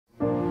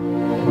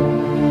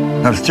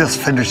I was just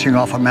finishing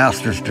off a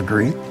master's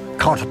degree,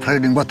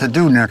 contemplating what to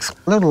do next.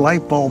 A little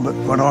light bulb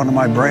went on in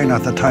my brain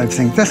at the time,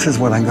 thinking, this is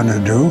what I'm going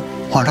to do.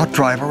 Why not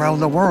drive around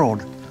the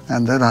world?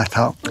 And then I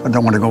thought, I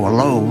don't want to go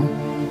alone.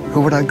 Who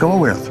would I go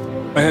with?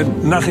 I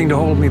had nothing to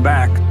hold me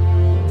back.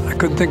 I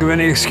couldn't think of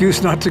any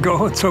excuse not to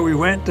go, and so we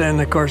went, and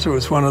of course it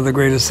was one of the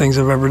greatest things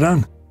I've ever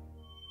done.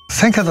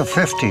 Think of the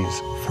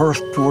 50s.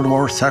 First World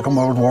War, Second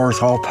World Wars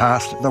all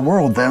passed. The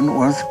world then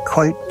was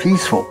quite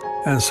peaceful.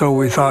 And so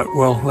we thought,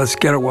 well, let's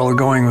get it while the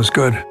going was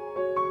good.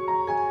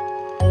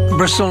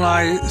 Bristol and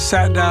I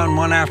sat down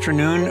one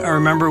afternoon, I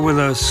remember, with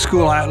a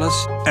school atlas,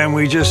 and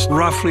we just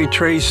roughly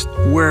traced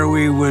where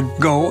we would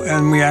go,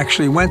 and we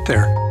actually went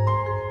there.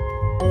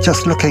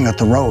 Just looking at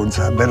the roads,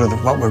 a bit of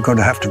what we're going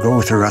to have to go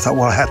through, I thought,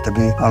 well, it had to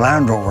be a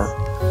Land Rover.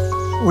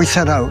 We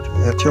set out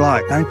in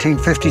July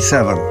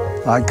 1957.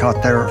 I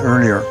got there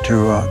earlier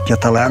to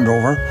get the Land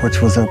Rover,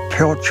 which was a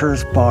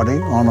pilcher's body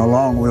on a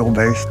long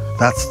wheelbase.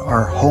 That's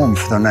our home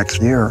for the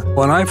next year.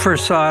 When I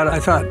first saw it, I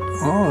thought,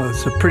 oh,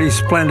 it's a pretty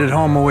splendid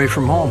home away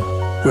from home,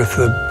 with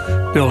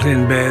the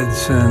built-in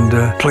beds and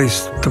a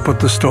place to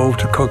put the stove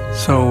to cook.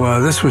 So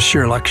this was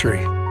sheer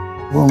luxury.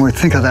 When we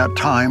think of that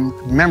time,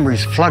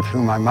 memories flood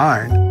through my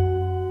mind.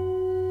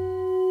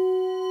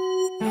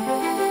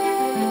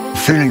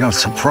 Feeling of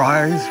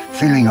surprise,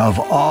 feeling of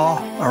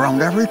awe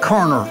around every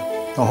corner,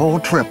 the whole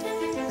trip.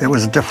 It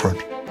was different.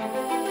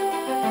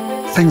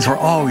 Things were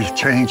always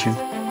changing.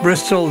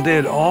 Bristol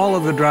did all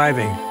of the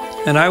driving,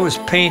 and I was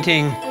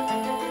painting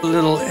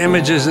little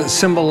images that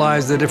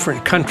symbolized the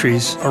different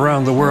countries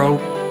around the world.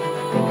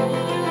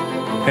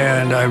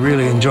 And I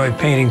really enjoyed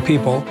painting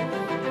people.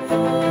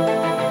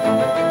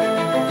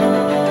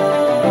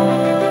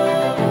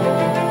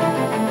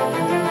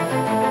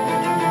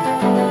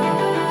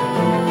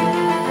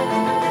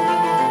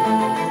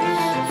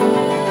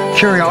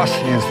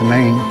 Curiosity is the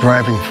main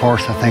driving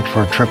force, I think,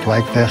 for a trip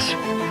like this.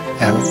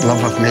 And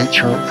love of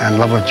nature, and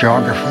love of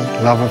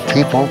geography, love of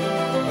people.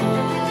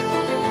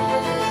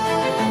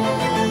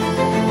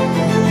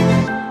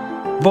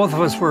 Both of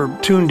us were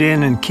tuned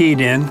in and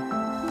keyed in.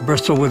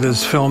 Bristol with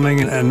his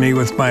filming and me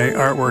with my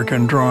artwork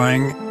and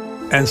drawing.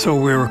 And so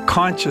we were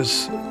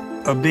conscious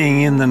of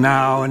being in the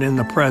now and in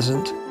the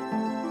present.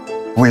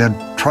 We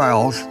had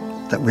trials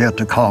that we had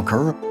to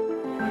conquer.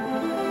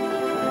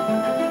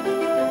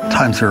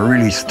 Times we were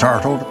really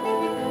startled.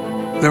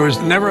 There was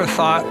never a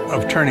thought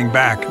of turning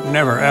back,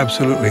 never,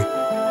 absolutely.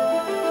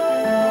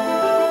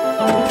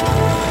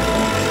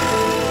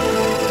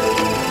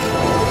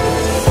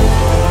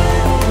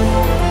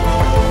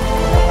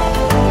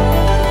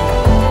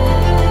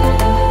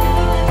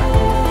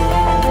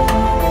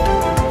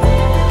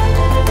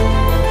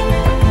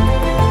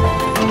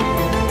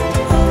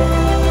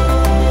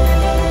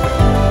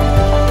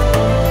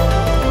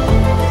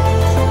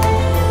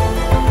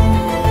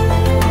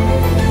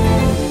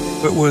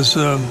 It was,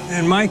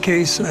 in my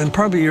case, and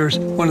probably yours,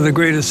 one of the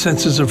greatest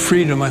senses of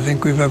freedom I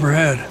think we've ever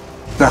had.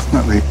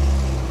 Definitely.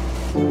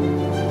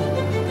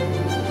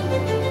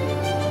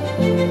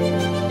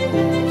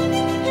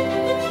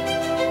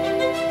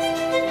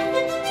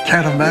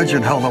 Can't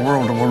imagine how the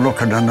world will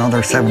look in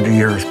another 70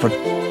 years, but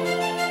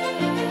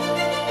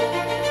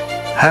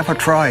have a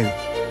try.